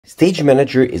Stage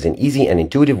Manager is an easy and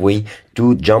intuitive way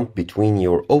to jump between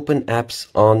your open apps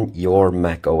on your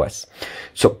Mac OS.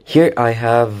 So here I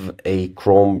have a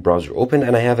Chrome browser open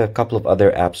and I have a couple of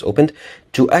other apps opened.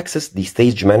 To access the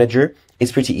Stage Manager,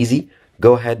 it's pretty easy.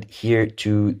 Go ahead here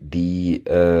to the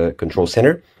Control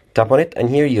Center, tap on it,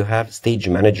 and here you have Stage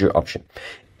Manager option.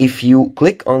 If you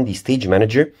click on the Stage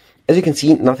Manager, as you can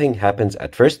see, nothing happens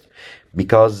at first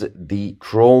because the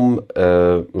Chrome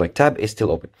tab is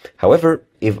still open. However,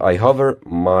 if I hover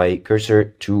my cursor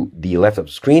to the left of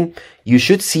the screen, you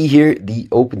should see here the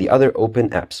other open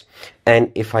apps.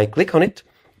 And if I click on it,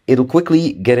 it'll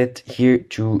quickly get it here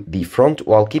to the front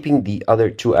while keeping the other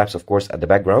two apps, of course, at the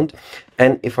background.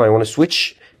 And if I want to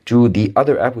switch to the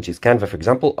other app, which is Canva, for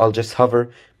example, I'll just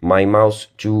hover my mouse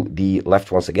to the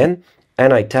left once again,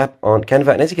 and I tap on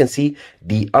Canva, and as you can see,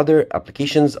 the other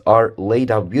applications are laid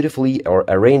out beautifully or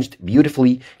arranged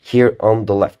beautifully here on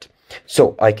the left.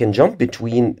 So I can jump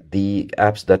between the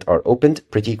apps that are opened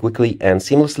pretty quickly and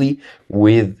seamlessly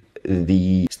with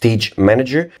the Stage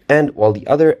Manager, and while the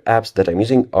other apps that I'm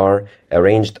using are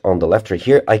arranged on the left right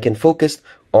here, I can focus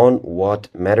on what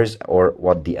matters or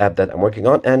what the app that I'm working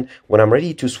on, and when I'm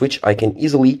ready to switch, I can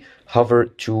easily hover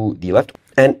to the left.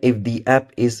 And if the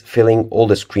app is filling all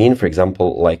the screen, for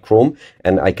example, like Chrome,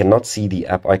 and I cannot see the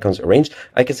app icons arranged,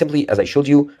 I can simply, as I showed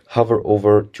you, hover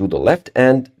over to the left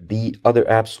and the other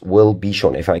apps will be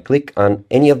shown. If I click on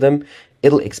any of them,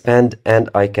 it'll expand and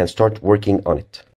I can start working on it.